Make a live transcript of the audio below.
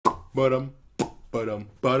Ba-dum, ba-dum,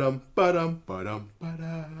 ba-dum, ba-dum, ba-dum,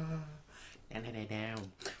 ba-da.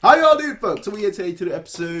 How y'all doing, folks? So we here today to the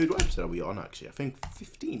episode. What episode are we on, actually? I think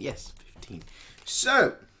 15. Yes, 15.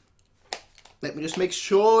 So, let me just make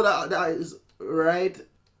sure that is right.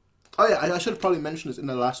 Oh yeah, I should have probably mentioned this in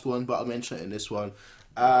the last one, but I'll mention it in this one.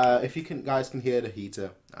 If you guys can hear the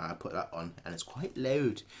heater, I put that on, and it's quite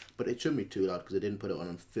loud, but it shouldn't be too loud because I didn't put it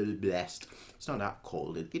on full blast. It's not that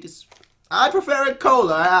cold. It is. I prefer it cold.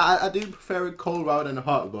 I do prefer it cold rather than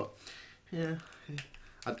hot, but yeah.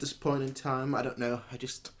 At this point in time, I don't know. I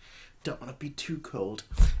just don't want to be too cold.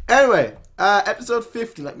 Anyway, episode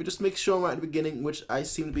 50. Let me just make sure I'm right at the beginning, which I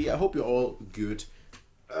seem to be. I hope you're all good.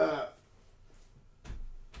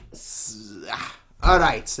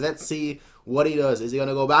 Alright, so let's see what he does. Is he going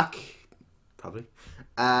to go back? Probably.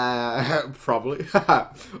 Probably.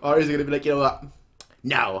 Or is he going to be like, you know what?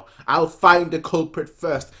 No, I'll find the culprit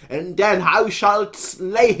first, and then I shall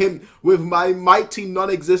slay him with my mighty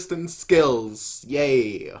non-existent skills.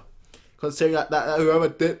 Yay. Considering that whoever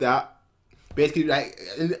did that basically like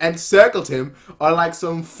encircled him on like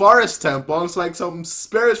some forest temple, it's like some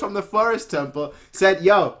spirits from the forest temple said,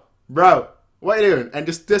 yo, bro, what are you doing? And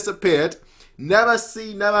just disappeared. Never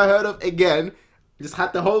seen, never heard of again. Just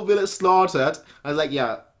had the whole village slaughtered. I was like,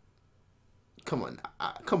 yeah. Come on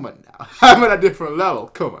now. Come on now. I'm at a different level.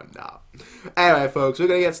 Come on now. Anyway, folks, we're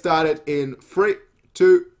going to get started in 3,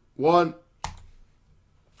 2, 1.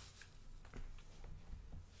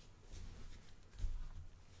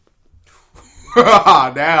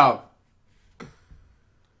 Damn.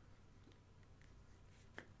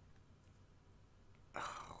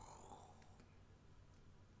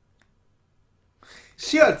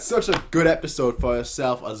 She had such a good episode for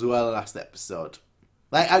herself as well last episode.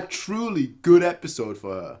 Like, a truly good episode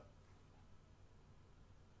for her.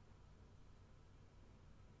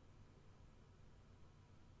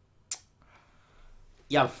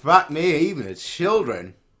 Yeah, fuck me, even the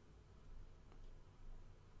children.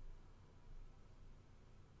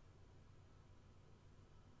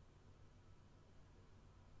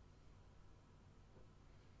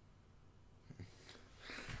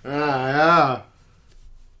 Yeah.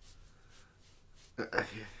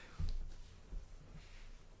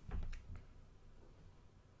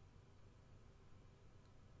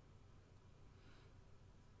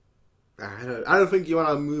 I don't think you want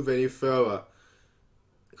to move any further.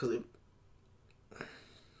 Because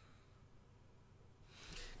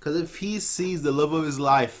if he sees the love of his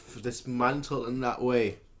life dismantled in that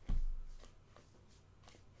way.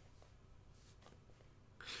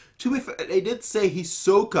 To be fair, they did say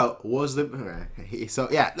Hisoka was the...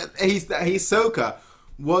 Hisoka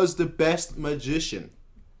was the best magician.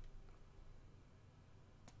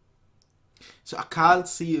 So I can't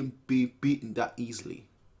see him be beaten that easily.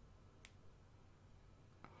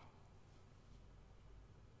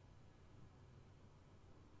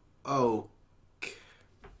 Oh.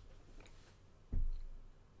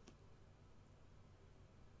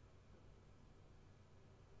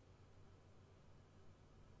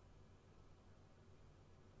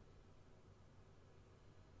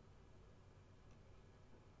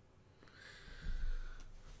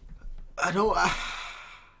 I don't...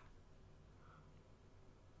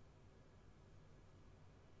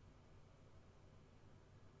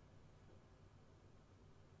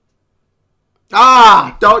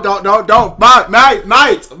 don't, mate,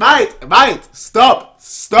 stop,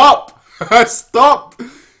 stop.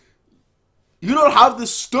 You don't have the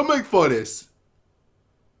stomach for this.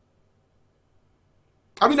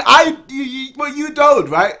 I mean, well, you don't,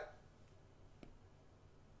 right?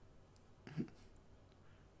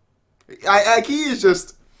 He is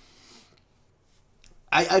just...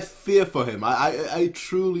 I fear for him. I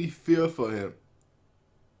truly fear for him.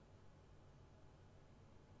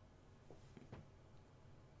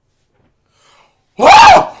 Woof!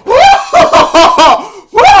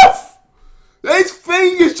 His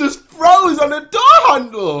fingers just froze on the door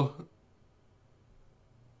handle.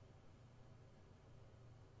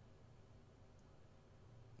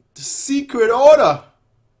 The secret order.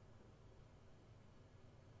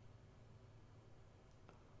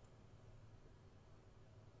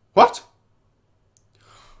 What?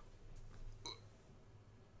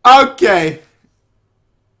 Okay.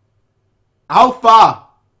 How far?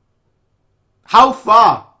 How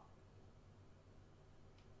far?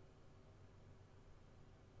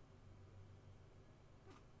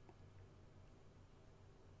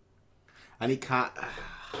 And he can't...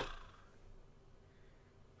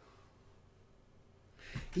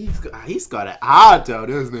 He's got it hard though,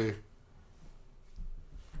 doesn't he?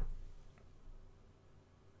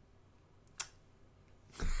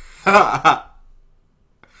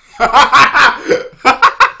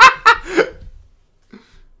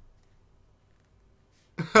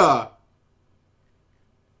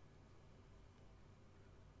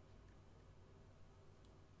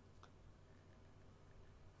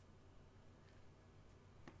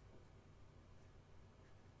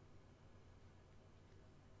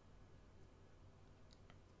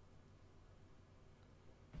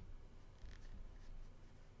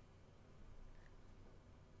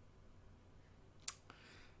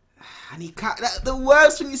 And he can't. The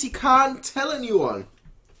worst thing is he can't tell anyone.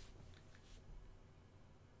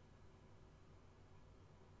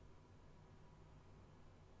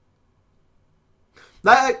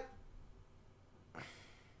 Like,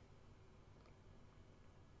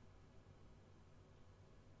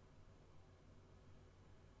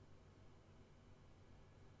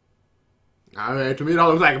 I mean, to me, it all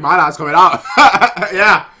looks like my last coming out.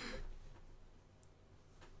 Yeah.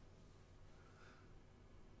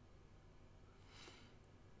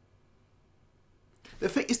 The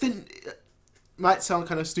thing is, it might sound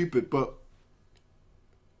kind of stupid, but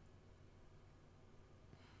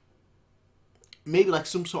maybe like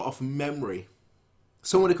some sort of memory.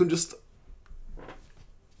 Someone who can just,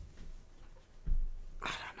 I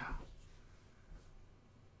don't know.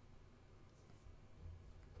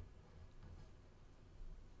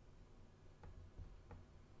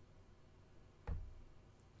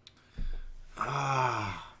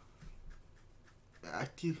 I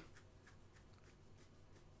do.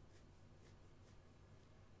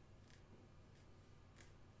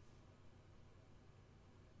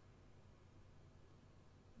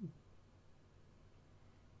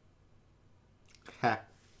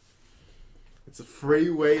 It's a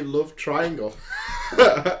three-way love triangle.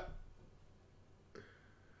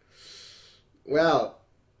 Well.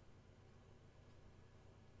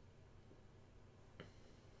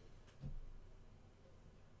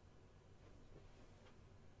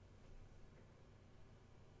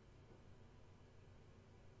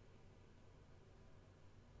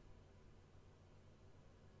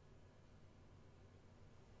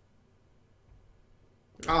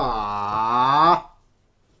 Ah.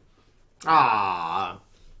 Ah.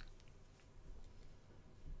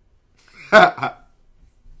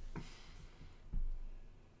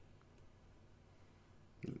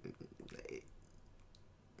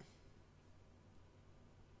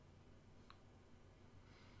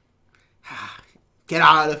 Get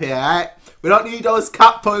out of here, alright? We don't need those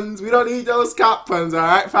cat puns. We don't need those cat puns,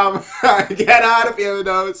 alright, fam? Get out of here with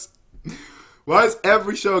those. Why does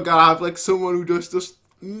every show gotta have like someone who just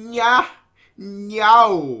nya,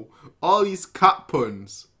 nyaw, all these cat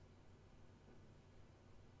puns?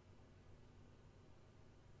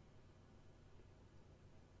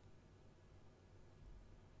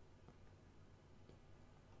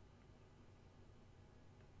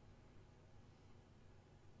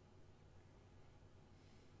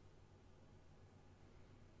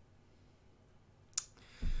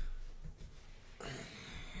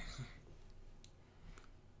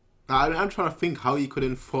 I'm trying to think how you could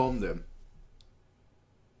inform them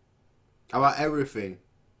about everything.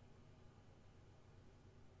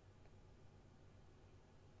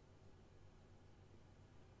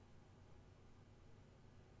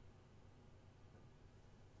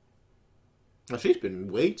 Well, she's been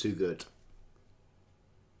way too good.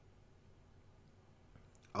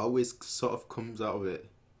 Always sort of comes out of it.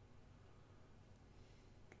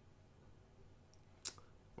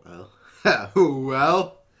 Well,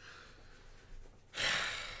 well.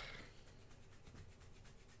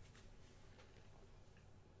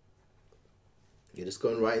 You're just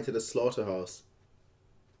going right into the slaughterhouse.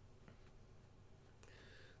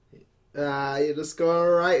 You're just going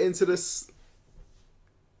right into this.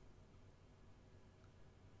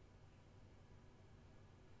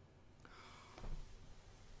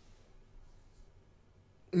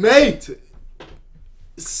 Mate!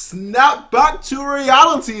 Snap back to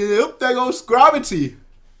reality. Oop, there goes gravity.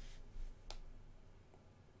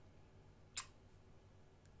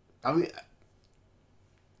 I mean,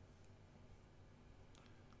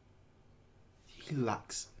 he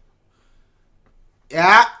lacks.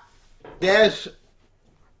 Yeah, there's.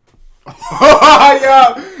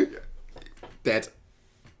 Yeah, dead.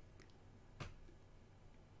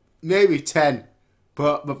 Maybe 10,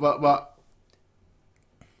 but.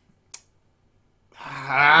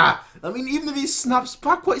 I mean, even if he snaps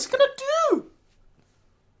back, what he's gonna do?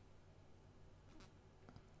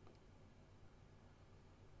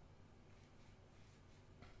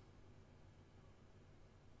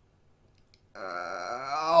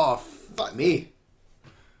 Oh, fuck me.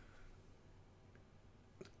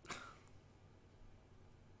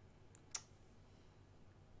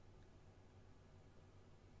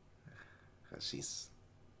 She's...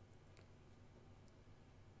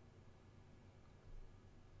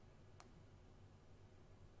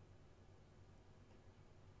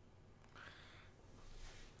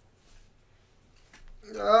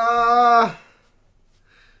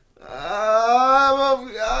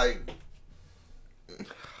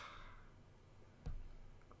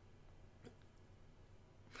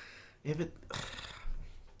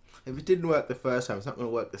 if it didn't work the first time, it's not going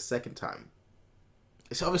to work the second time.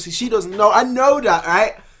 It's obviously she doesn't know. I know that,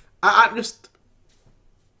 right? I'm just...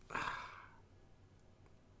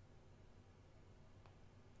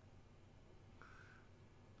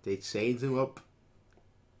 They changed him up.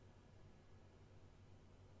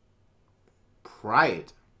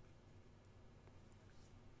 Pride.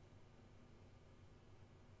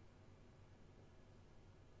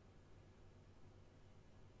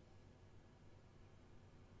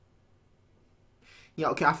 Yeah,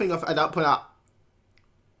 okay, I think at that point,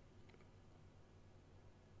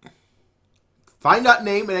 find that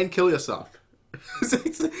name and then kill yourself.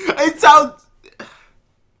 It sounds...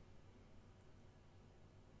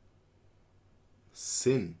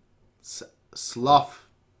 Sin. Sloth.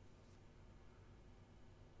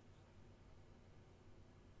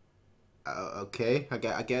 Okay,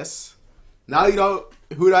 I guess. Now you know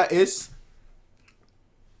who that is.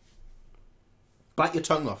 Bite your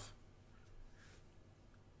tongue off.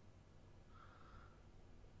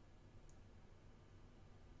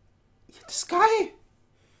 This guy...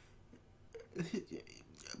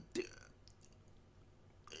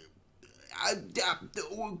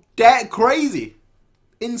 That crazy.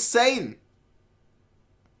 Insane.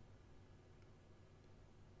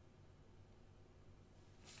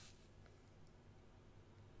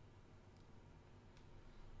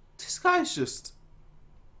 This guy's just...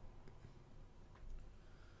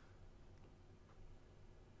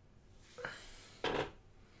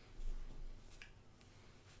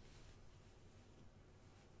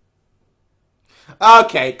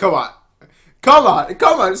 Okay, come on. Come on,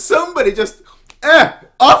 come on. Somebody just...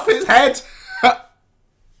 off his head.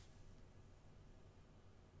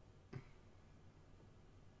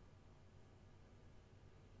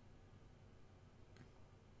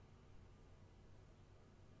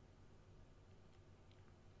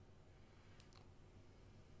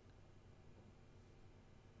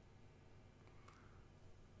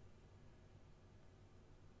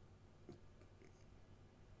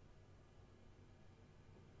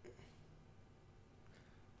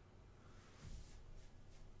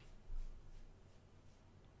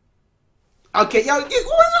 Okay, yo, what's with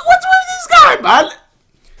this guy, man?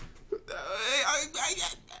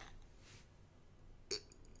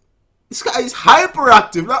 This guy is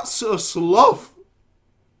hyperactive, not so sloth.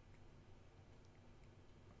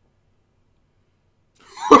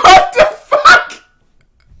 What the fuck?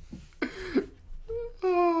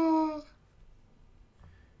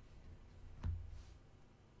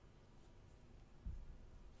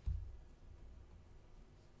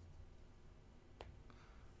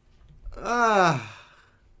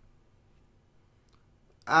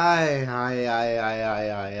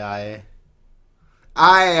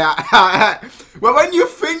 Well, when you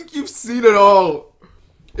think you've seen it all,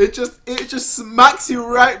 it just smacks you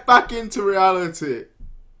right back into reality.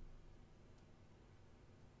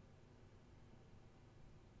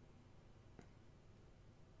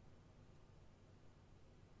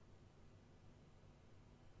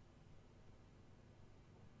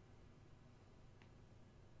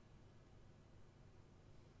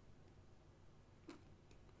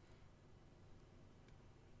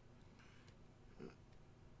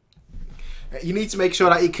 You need to make sure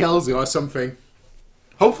that he kills you or something.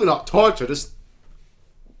 Hopefully not torture, just...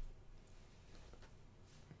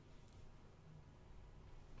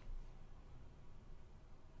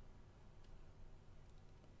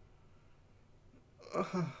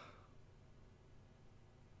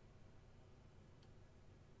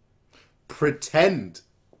 Pretend.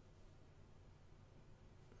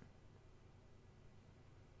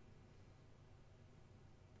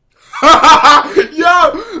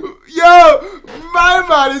 Yo, my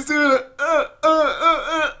man is doing it.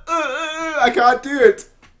 I can't do it.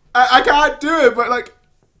 I can't do it, but like...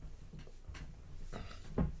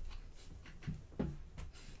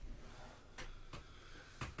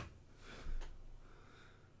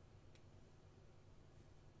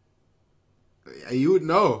 You would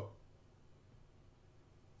know.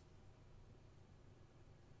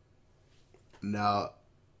 No.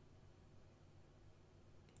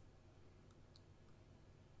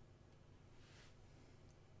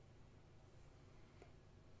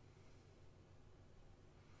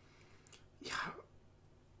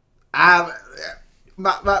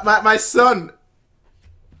 My son.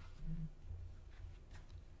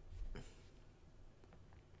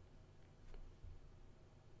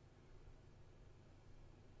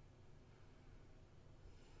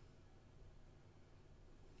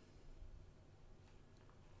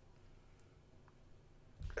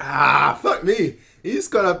 Ah, fuck me. He's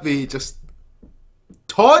gonna be just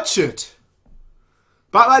tortured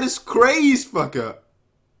by this crazy fucker.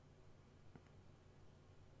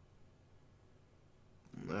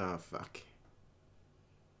 Oh, fuck.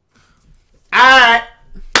 Alright.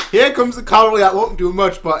 Here comes the comedy that won't do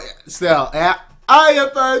much, but still. Yeah. Hiya,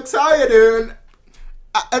 folks. How you doing?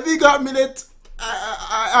 Have you got a minute?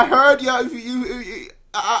 I heard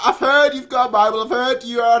I've heard you've got a Bible. I've heard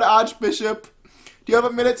you are the Archbishop. Do you have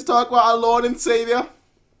a minute to talk about our Lord and Savior?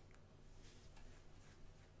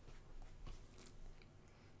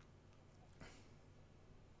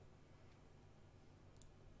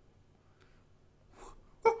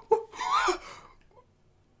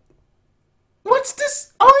 What's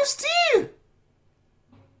this OST?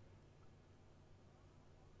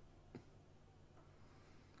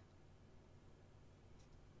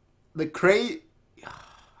 The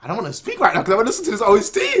I don't want to speak right now because I want to listen to this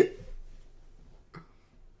OST.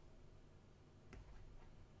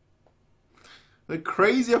 The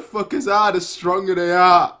crazier fuckers are, the stronger they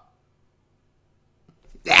are.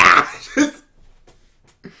 Yeah.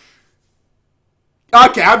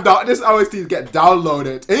 Okay, I'm not. This OST is getting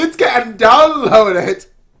downloaded. It's getting downloaded.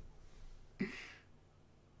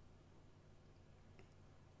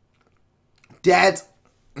 Dead.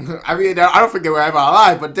 I mean, I don't think they were ever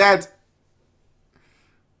alive, but dead.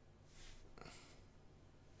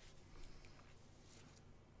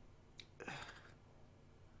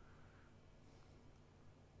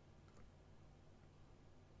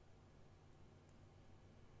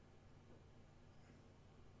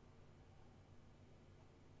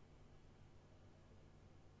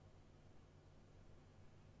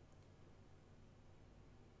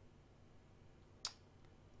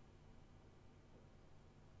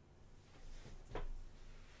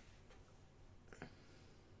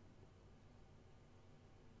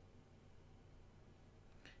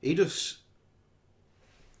 He just...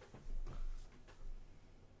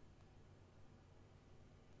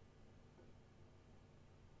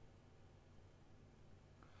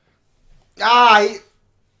 Yeah,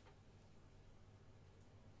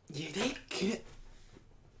 they get...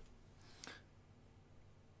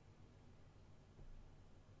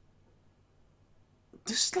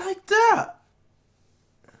 Just like that.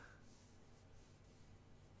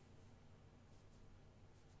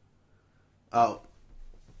 Oh.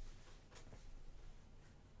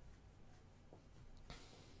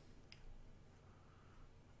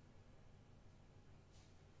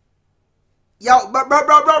 Yo,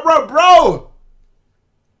 bro!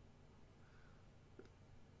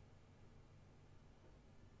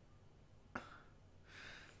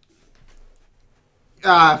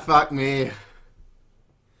 Ah, fuck me.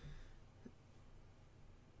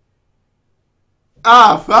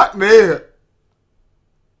 Ah, fuck me.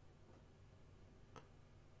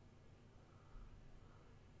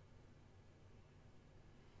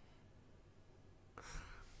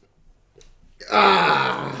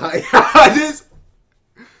 Ah,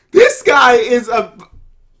 this guy is a...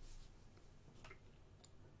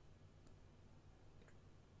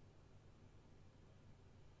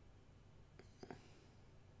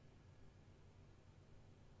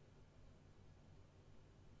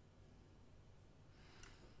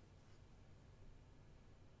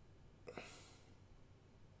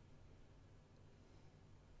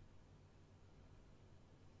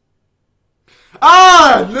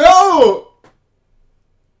 Ah, no!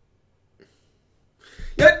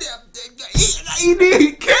 You need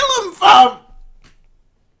to kill him, fam!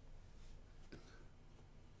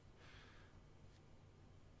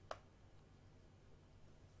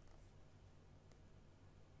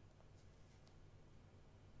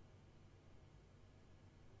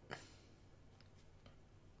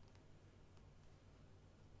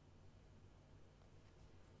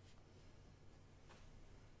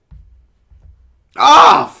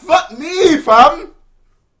 Ah, fuck me, fam!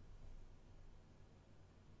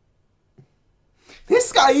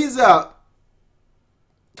 This guy is a...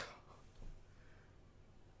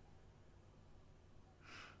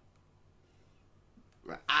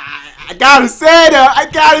 I gotta say that.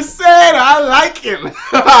 I like him.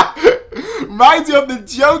 Reminds me of the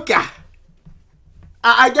Joker.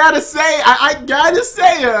 I gotta say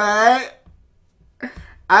it, alright?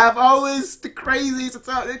 I've always, the crazies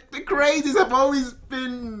have always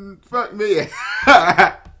been, fuck me.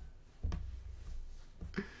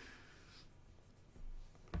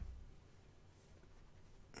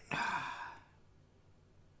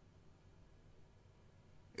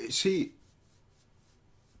 She.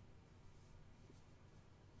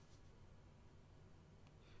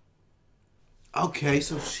 Okay,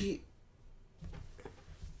 so she.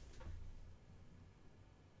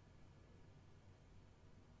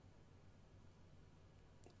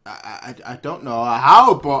 I don't know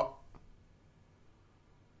how, but.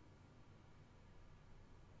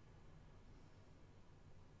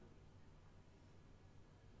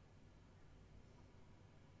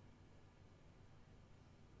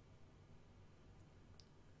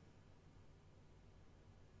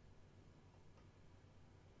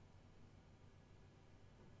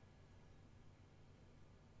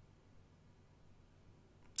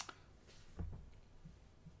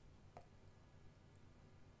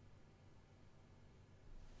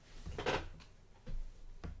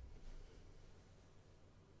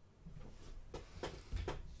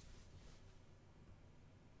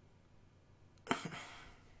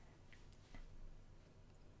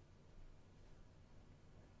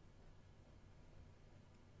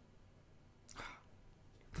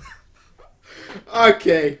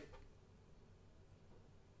 Okay.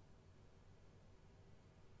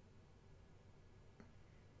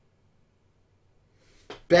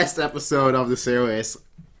 Best episode of the series.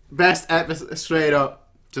 Best episode, straight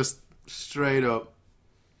up. Just straight up.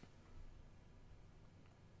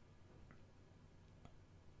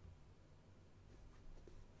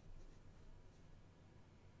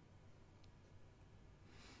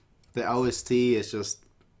 The OST is just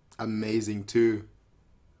amazing too.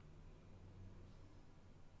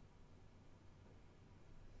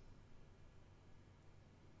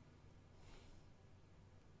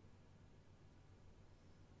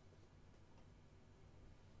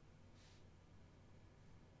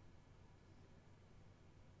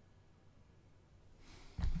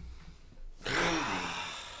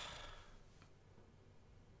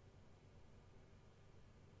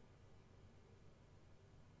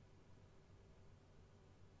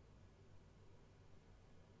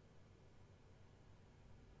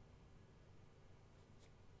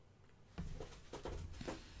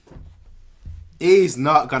 He's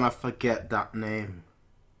not gonna forget that name.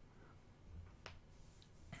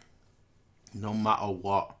 No matter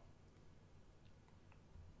what.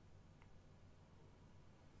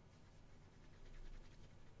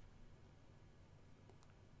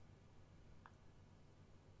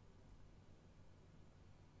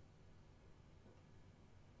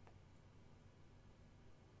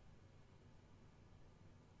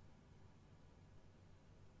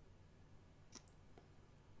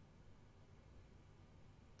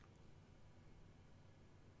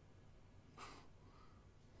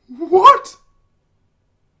 What?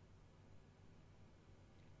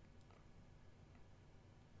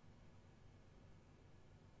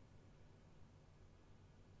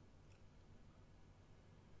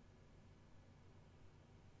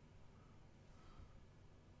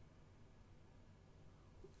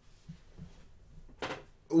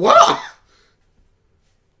 What?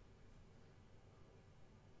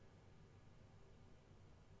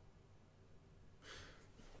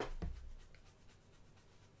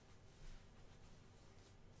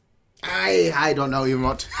 I don't know even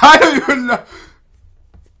what. I don't even know.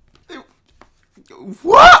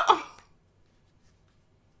 What?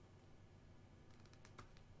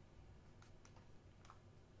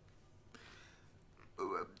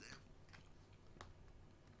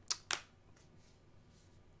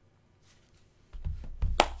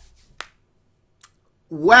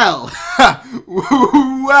 Well,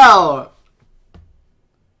 well,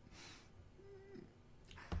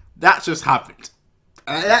 that just happened.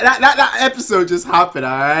 That episode just happened,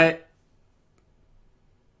 alright?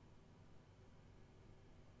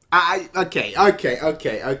 Okay.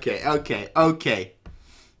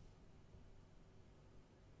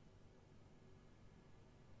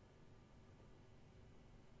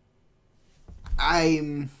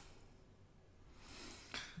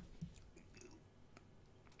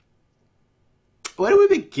 Where do we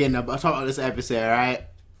begin about talking about this episode, right?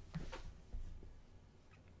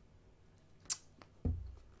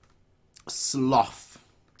 Sloth.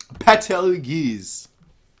 Petelgeuse.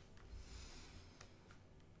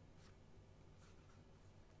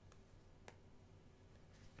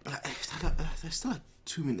 There's still like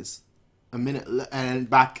 2 minutes. A minute and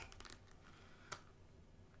back.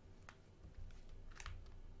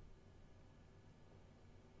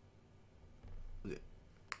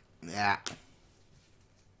 Yeah.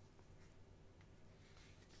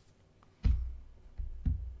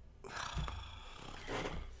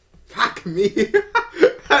 Fuck me.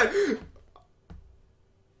 I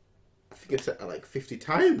think I said that like 50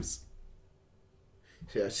 times.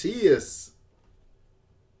 Yeah, she is.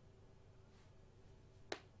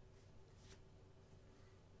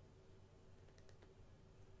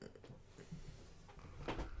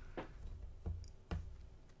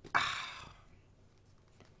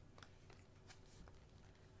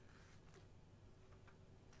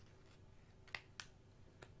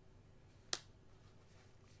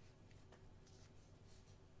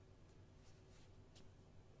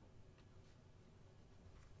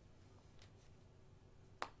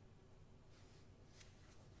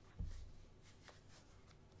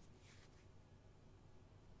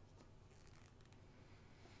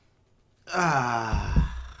 Ah.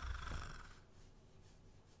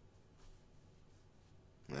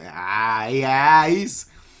 Yeah, he's...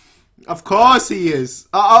 Of course he is.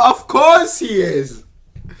 Of course he is.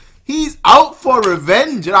 He's out for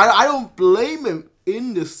revenge, and I don't blame him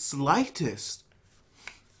in the slightest.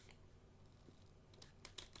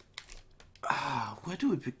 Where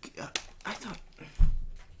do we begin? I thought...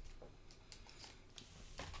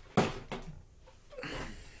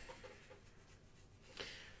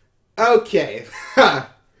 Okay.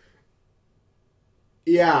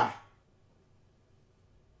 Yeah.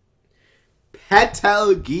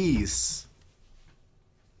 Petal Geese.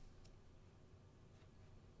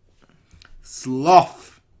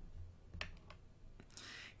 Sloth.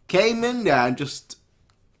 Came in there and just...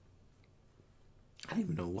 I don't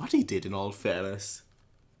even know what he did, in all fairness.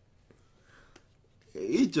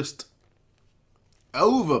 He just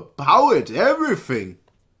overpowered everything.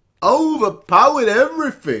 Overpowered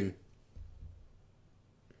everything.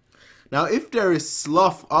 Now, if there is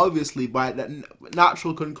sloth, obviously, by that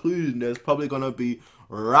natural conclusion, there's probably going to be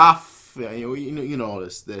wrath. You know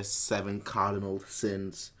there's 7 cardinal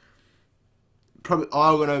sins. Probably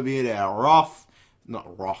all going to be there. Wrath,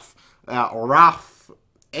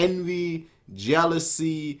 envy,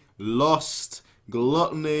 jealousy, lust,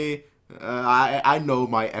 gluttony. I know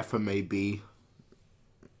my FMAB.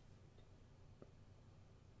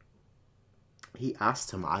 He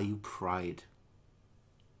asked him, "Are you pride?"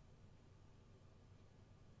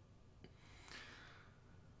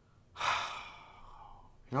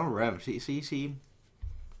 You know, Rev, see,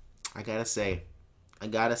 I gotta say.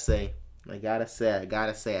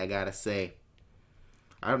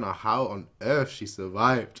 I don't know how on earth she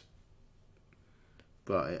survived.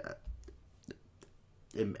 But,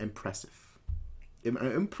 impressive.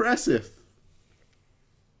 Impressive.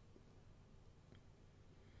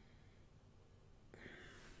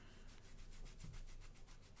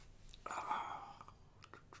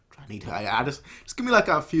 I just give me like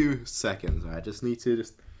a few seconds. I just need to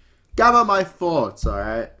just gather my thoughts. All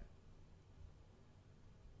right.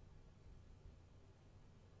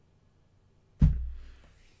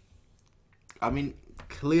 I mean,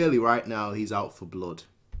 clearly right now he's out for blood.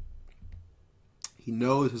 He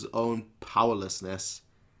knows his own powerlessness,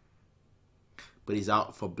 but he's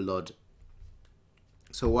out for blood.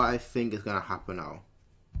 So what I think is gonna happen now?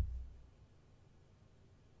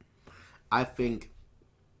 I think.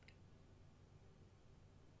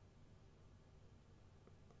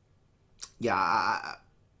 Yeah,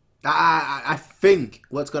 I think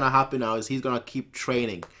what's gonna happen now is he's gonna keep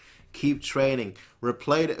training,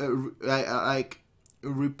 replay the day,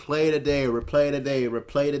 keep training, replay the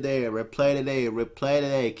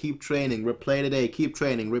day, keep training, replay the day, keep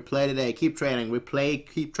training, replay,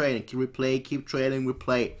 keep training, replay, keep training,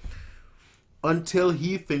 replay, until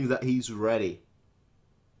he thinks that he's ready.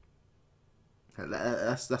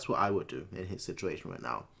 That's what I would do in his situation right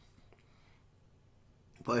now.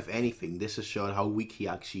 But if anything, this has shown how weak he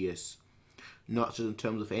actually is. Not just in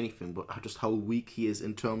terms of anything, but just how weak he is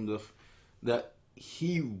in terms of that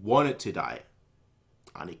he wanted to die,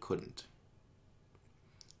 and he couldn't.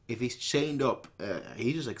 If he's chained up,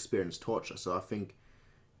 he just experienced torture. So I think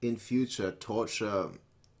in future, torture,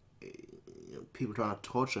 people trying to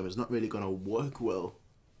torture him is not really going to work well.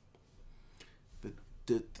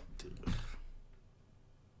 The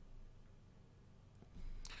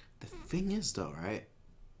thing is though, right?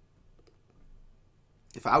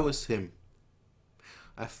 If I was him,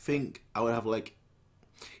 I think I would have like,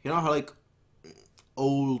 you know how like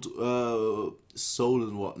old souls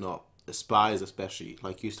and whatnot, the spies especially,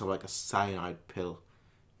 like used to have like a cyanide pill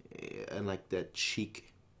and like their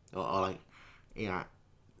cheek or like, you know,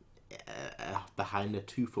 behind the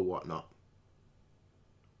tooth or whatnot.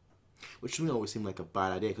 Which to me always seemed like a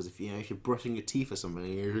bad idea, because if you're brushing your teeth or something,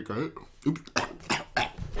 you go, oops,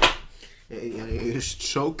 you just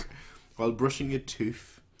choke while brushing your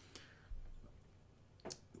tooth.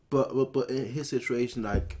 But in his situation,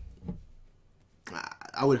 like,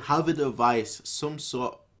 I would have a device, some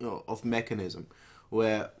sort of mechanism,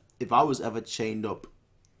 where if I was ever chained up,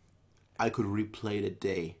 I could replay the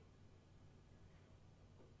day.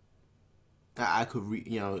 I could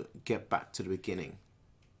get back to the beginning.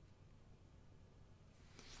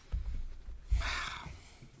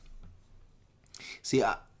 See,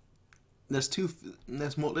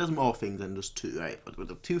 there's more things than just two, right? But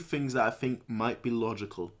the two things that I think might be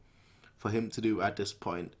logical for him to do at this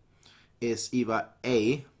point is either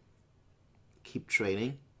A, keep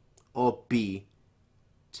training, or B,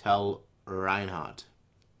 tell Reinhardt.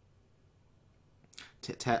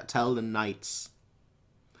 Tell the Knights.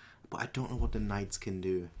 But I don't know what the Knights can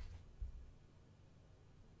do.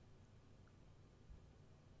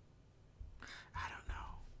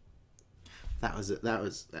 that was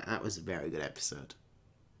a very good episode.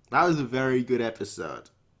 That was a very good episode.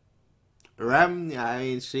 Ram, I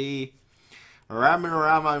mean, Ram and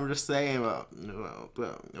Ram, I'm just saying,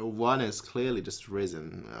 one is clearly just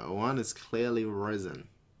risen. One is clearly risen.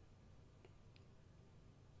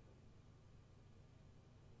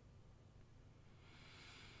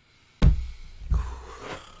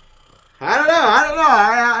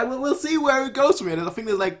 I don't know. We'll see where it goes from here. I think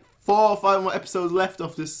there's like 4 or 5 more episodes left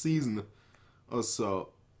of this season, or so.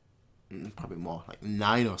 Probably more, like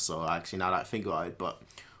 9 or so. Actually, now that I think about it, but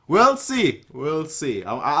we'll see. We'll see.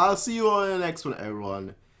 I'll see you all in the next one,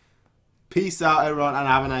 everyone. Peace out, everyone, and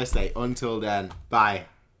have a nice day. Until then, bye.